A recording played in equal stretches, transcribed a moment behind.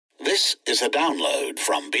This is a download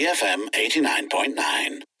from BFM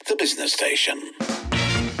 89.9, the business station.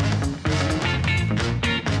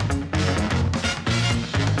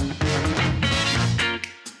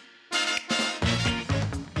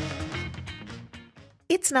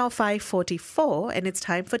 It's now 5:44 and it's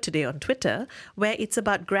time for Today on Twitter, where it's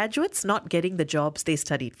about graduates not getting the jobs they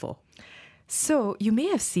studied for. So, you may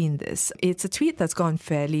have seen this. It's a tweet that's gone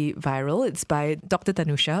fairly viral. It's by Dr.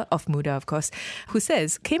 Tanusha of Muda, of course, who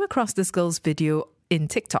says, came across this girl's video in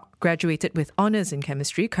TikTok, graduated with honours in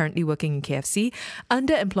chemistry, currently working in KFC.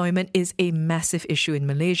 Underemployment is a massive issue in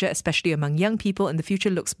Malaysia, especially among young people, and the future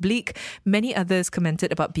looks bleak. Many others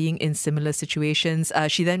commented about being in similar situations.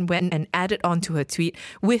 She then went and added on to her tweet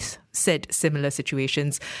with said similar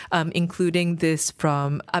situations, including this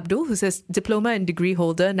from Abdul, who says, diploma and degree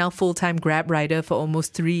holder, now full-time Grab rider for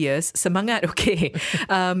almost 3 years. Semangat, okay.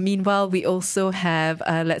 Meanwhile, we also have,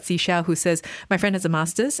 let's see, Shah, who says, my friend has a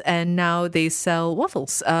master's and now they sell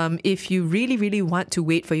waffles. If you really, really want to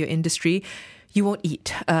wait for your industry, you won't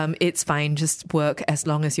eat. It's fine. Just work as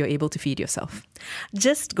long as you're able to feed yourself.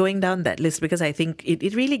 Just going down that list, because I think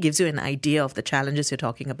it really gives you an idea of the challenges you're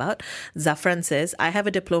talking about. Zafran says, I have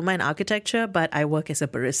a diploma in architecture, but I work as a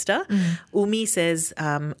barista. Umi says,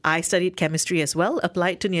 I studied chemistry as well,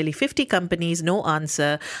 applied to nearly 50 companies, no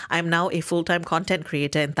answer. I'm now a full-time content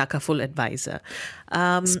creator and Takaful advisor.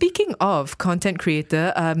 Speaking of content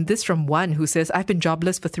creator, this from one who says, I've been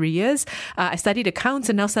jobless for 3 years. I studied accounts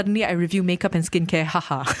and now suddenly I review makeup and skincare.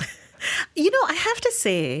 Haha. You know, I have to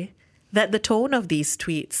say that the tone of these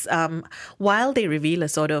tweets, while they reveal a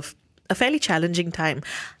sort of a fairly challenging time,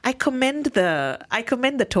 I commend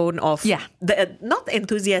the tone of the not the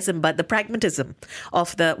enthusiasm but the pragmatism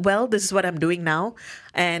of this is what I'm doing now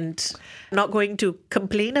and not going to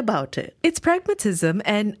complain about it. It's pragmatism,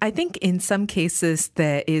 and I think in some cases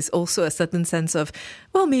there is also a certain sense of,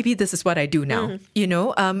 well, maybe this is what I do now. You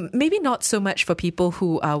know, maybe not so much for people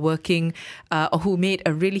who are working or who made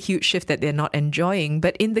a really huge shift that they're not enjoying,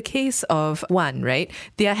 but in the case of one, right,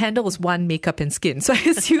 their handle is one makeup and skin. So I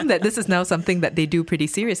assume that this is now something that they do pretty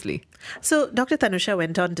seriously. So Dr. Tanusha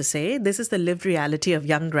went on to say, this is the lived reality of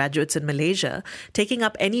young graduates in Malaysia, taking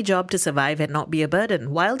up any job to survive and not be a burden.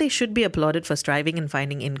 While they should be applauded for striving and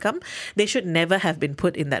finding income, they should never have been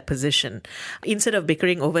put in that position. Instead of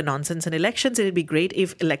bickering over nonsense in elections, it would be great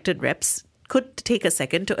if elected reps could take a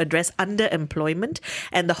second to address underemployment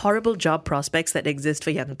and the horrible job prospects that exist for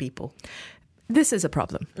young people. This is a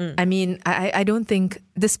problem. I mean, I don't think,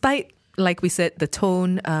 despite, like we said, the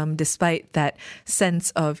tone, despite that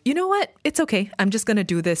sense of, you know what, it's okay, I'm just going to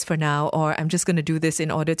do this for now, or I'm just going to do this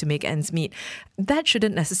in order to make ends meet. That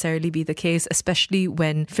shouldn't necessarily be the case, especially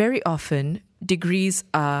when very often degrees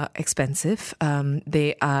are expensive,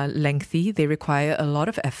 they are lengthy, they require a lot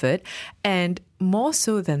of effort, and more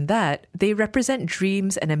so than that, they represent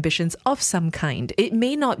dreams and ambitions of some kind. It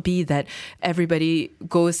may not be that everybody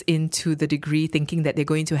goes into the degree thinking that they're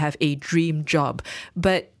going to have a dream job,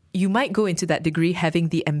 but you might go into that degree having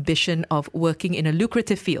the ambition of working in a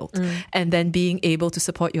lucrative field and then being able to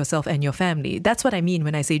support yourself and your family. That's what I mean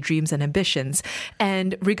when I say dreams and ambitions.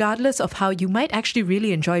 And regardless of how you might actually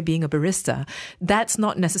really enjoy being a barista, that's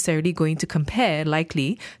not necessarily going to compare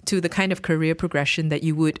likely to the kind of career progression that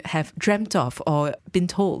you would have dreamt of or been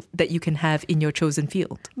told that you can have in your chosen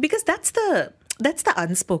field. Because that's the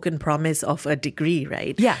unspoken promise of a degree,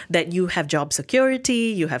 right? Yeah. That you have job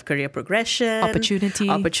security, you have career progression.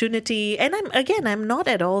 Opportunity. And I'm not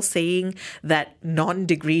at all saying that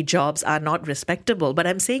non-degree jobs are not respectable, but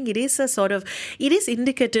I'm saying it is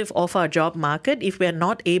indicative of our job market if we're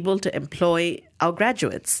not able to employ our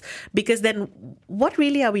graduates, because then what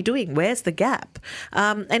really are we doing? Where's the gap?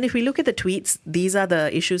 And if we look at the tweets, these are the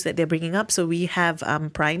issues that they're bringing up. So we have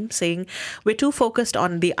Prime saying, we're too focused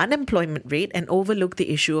on the unemployment rate and overlook the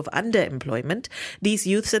issue of underemployment. These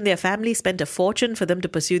youths and their families spent a fortune for them to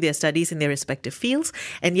pursue their studies in their respective fields,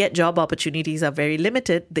 and yet job opportunities are very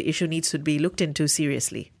limited. The issue needs to be looked into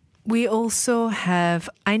seriously. We also have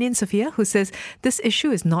Ainin Sophia, who says, this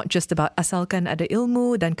issue is not just about asalkan ada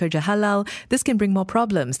ilmu dan kerja halal. This can bring more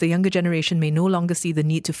problems. The younger generation may no longer see the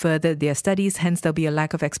need to further their studies. Hence, there'll be a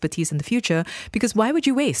lack of expertise in the future. Because why would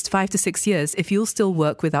you waste 5 to 6 years if you'll still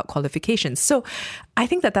work without qualifications? So I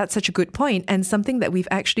think that that's such a good point, and something that we've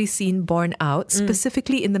actually seen borne out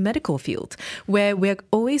specifically in the medical field, where we're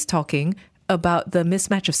always talking about the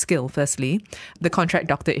mismatch of skill, firstly, the contract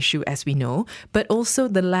doctor issue, as we know, but also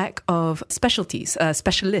the lack of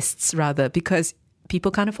specialists, because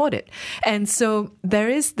people can't afford it. And so there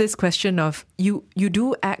is this question of you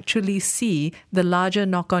do actually see the larger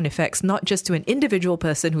knock-on effects, not just to an individual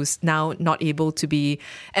person who's now not able to be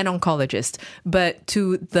an oncologist, but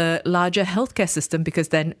to the larger healthcare system, because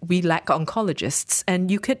then we lack oncologists. And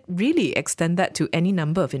you could really extend that to any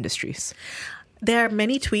number of industries. There are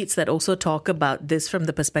many tweets that also talk about this from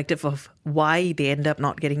the perspective of why they end up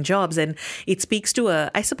not getting jobs. And it speaks to,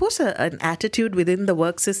 an attitude within the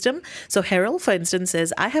work system. So Harold, for instance,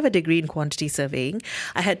 says, I have a degree in quantity surveying.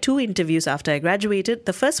 I had 2 interviews after I graduated.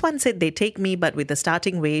 The first one said they take me, but with a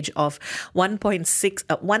starting wage of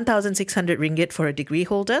 1,600 ringgit for a degree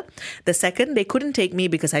holder. The second, they couldn't take me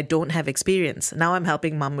because I don't have experience. Now I'm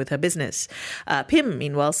helping mum with her business. Pim,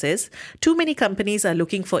 meanwhile, says, too many companies are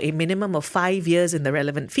looking for a minimum of 5 years in the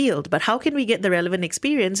relevant field. But how can we get the relevant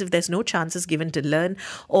experience if there's no chances given to learn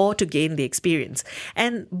or to gain the experience?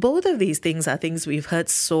 And both of these things are things we've heard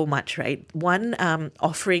so much, right? One,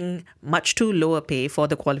 offering much too low a pay for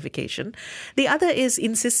the qualification. The other is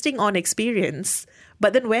insisting on experience.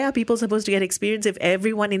 But then where are people supposed to get experience if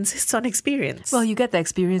everyone insists on experience? Well, you get the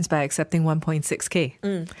experience by accepting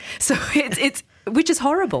 1.6K. So it's which is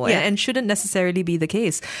horrible and shouldn't necessarily be the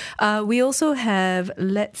case. We also have,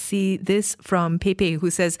 let's see, this from Pepe, who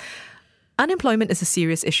says, unemployment is a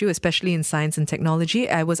serious issue, especially in science and technology.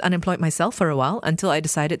 I was unemployed myself for a while until I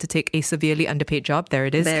decided to take a severely underpaid job. There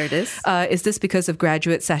it is. There it is. Is this because of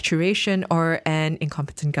graduate saturation or an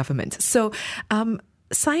incompetent government? So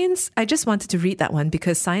science, I just wanted to read that one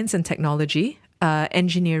because science and technology,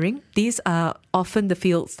 engineering, these are often the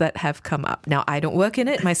fields that have come up. Now, I don't work in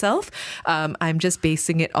it myself. I'm just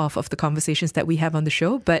basing it off of the conversations that we have on the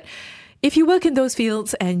show. But if you work in those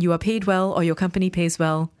fields and you are paid well or your company pays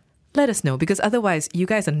well, let us know, because otherwise you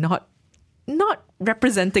guys are not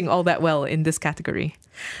representing all that well in this category.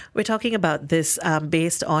 We're talking about this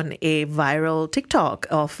based on a viral TikTok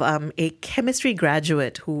of a chemistry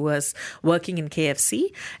graduate who was working in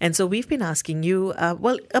KFC. And so we've been asking you,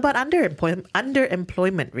 about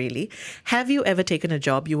underemployment, really. Have you ever taken a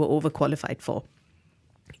job you were overqualified for?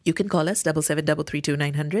 You can call us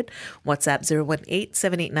 77332900, WhatsApp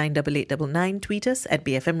 018-789-8899, tweet us at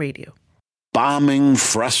BFM Radio. Balming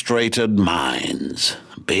frustrated minds.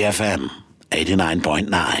 BFM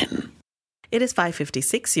 89.9. It is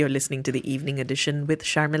 5:56. You're listening to the evening edition with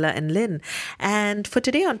Sharmila and Lynn. And for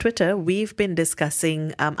today on Twitter, we've been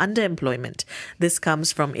discussing underemployment. This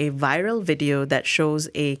comes from a viral video that shows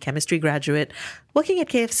a chemistry graduate working at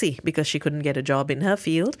KFC because she couldn't get a job in her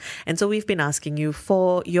field. And so we've been asking you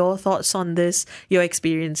for your thoughts on this, your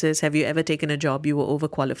experiences. Have you ever taken a job you were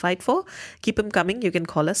overqualified for? Keep them coming. You can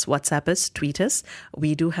call us, WhatsApp us, tweet us.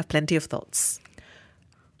 We do have plenty of thoughts.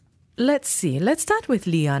 Let's see. Let's start with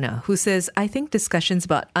Liana, who says, I think discussions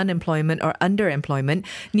about unemployment or underemployment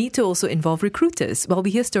need to also involve recruiters. While we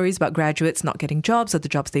hear stories about graduates not getting jobs or the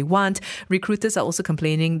jobs they want, recruiters are also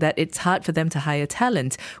complaining that it's hard for them to hire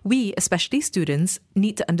talent. We, especially students,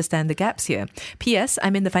 need to understand the gaps here. P.S.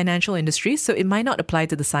 I'm in the financial industry, so it might not apply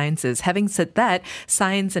to the sciences. Having said that,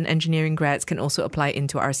 science and engineering grads can also apply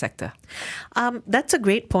into our sector. That's a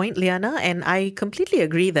great point, Liana. And I completely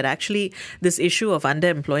agree that actually this issue of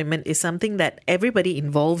underemployment is something that everybody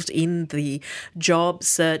involved in the job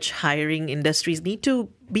search hiring industries need to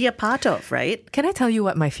be a part of, right? Can I tell you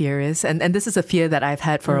what my fear is? And this is a fear that I've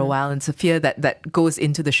had for a while, and it's a fear that goes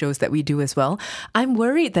into the shows that we do as well. I'm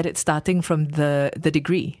worried that it's starting from the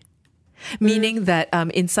degree. Meaning that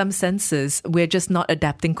in some senses, we're just not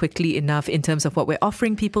adapting quickly enough in terms of what we're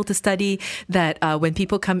offering people to study, that when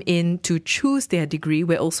people come in to choose their degree,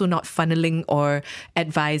 we're also not funneling or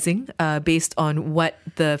advising based on what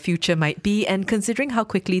the future might be. And considering how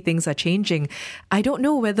quickly things are changing, I don't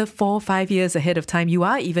know whether 4 or 5 years ahead of time, you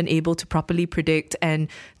are even able to properly predict and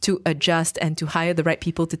to adjust and to hire the right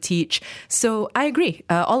people to teach. So I agree,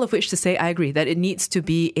 all of which to say I agree that it needs to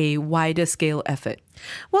be a wider scale effort.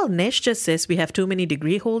 Well, Nesh just says we have too many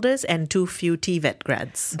degree holders and too few TVET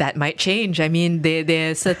grads. That might change. I mean,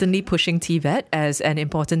 they're certainly pushing TVET as an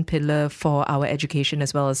important pillar for our education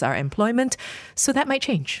as well as our employment. So that might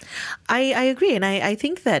change. I agree. And I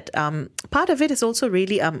think that part of it is also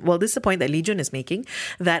really, this is a point that Lee Jun is making,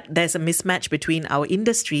 that there's a mismatch between our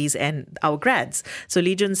industries and our grads. So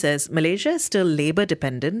Lee Jun says Malaysia is still labor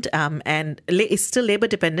dependent and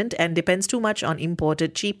depends too much on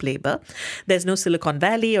imported cheap labor. There's no Silicon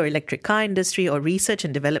Valley or electric car industry or research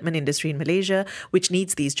and development industry in Malaysia, which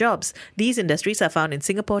needs these jobs. These industries are found in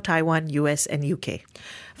Singapore, Taiwan, US and UK.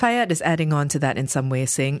 Fayad is adding on to that in some way,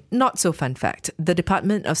 saying, not so fun fact. The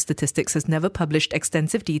Department of Statistics has never published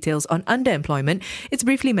extensive details on underemployment. It's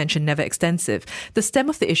briefly mentioned, never extensive. The stem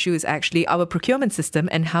of the issue is actually our procurement system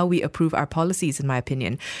and how we approve our policies, in my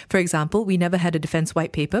opinion. For example, we never had a defense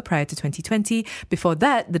white paper prior to 2020. Before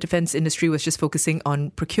that, the defense industry was just focusing on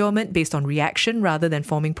procurement based on reaction rather than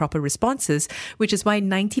forming proper responses, which is why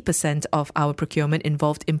 90% of our procurement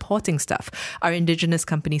involved importing stuff. Our indigenous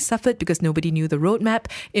companies suffered because nobody knew the roadmap.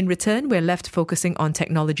 In return, we're left focusing on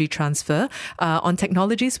technology transfer, on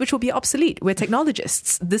technologies which will be obsolete. We're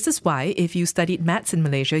technologists. This is why if you studied maths in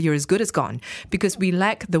Malaysia, you're as good as gone, because we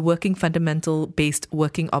lack the working fundamental-based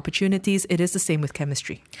working opportunities. It is the same with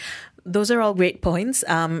chemistry. Those are all great points.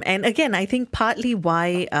 And again, I think partly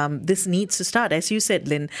why this needs to start, as you said,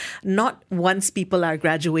 Lynn, not once people are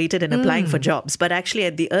graduated and applying for jobs, but actually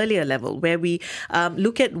at the earlier level where we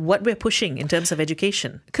look at what we're pushing in terms of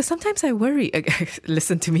education. Because sometimes I worry,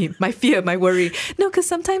 listen to me, my fear, my worry. No, because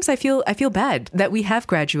sometimes I feel bad that we have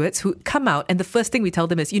graduates who come out and the first thing we tell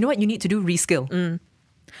them is, you know what, you need to do reskill.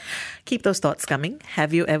 Keep those thoughts coming.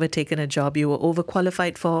 Have you ever taken a job you were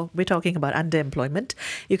overqualified for? We're talking about underemployment.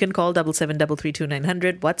 You can call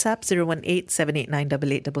 77332900, WhatsApp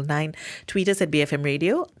 018-789-8899, tweet us at BFM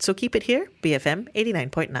Radio. So keep it here, BFM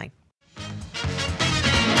 89.9.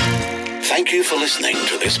 Thank you for listening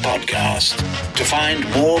to this podcast. To find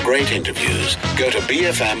more great interviews, go to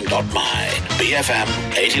bfm.my. BFM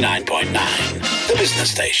 89.9, the business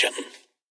station.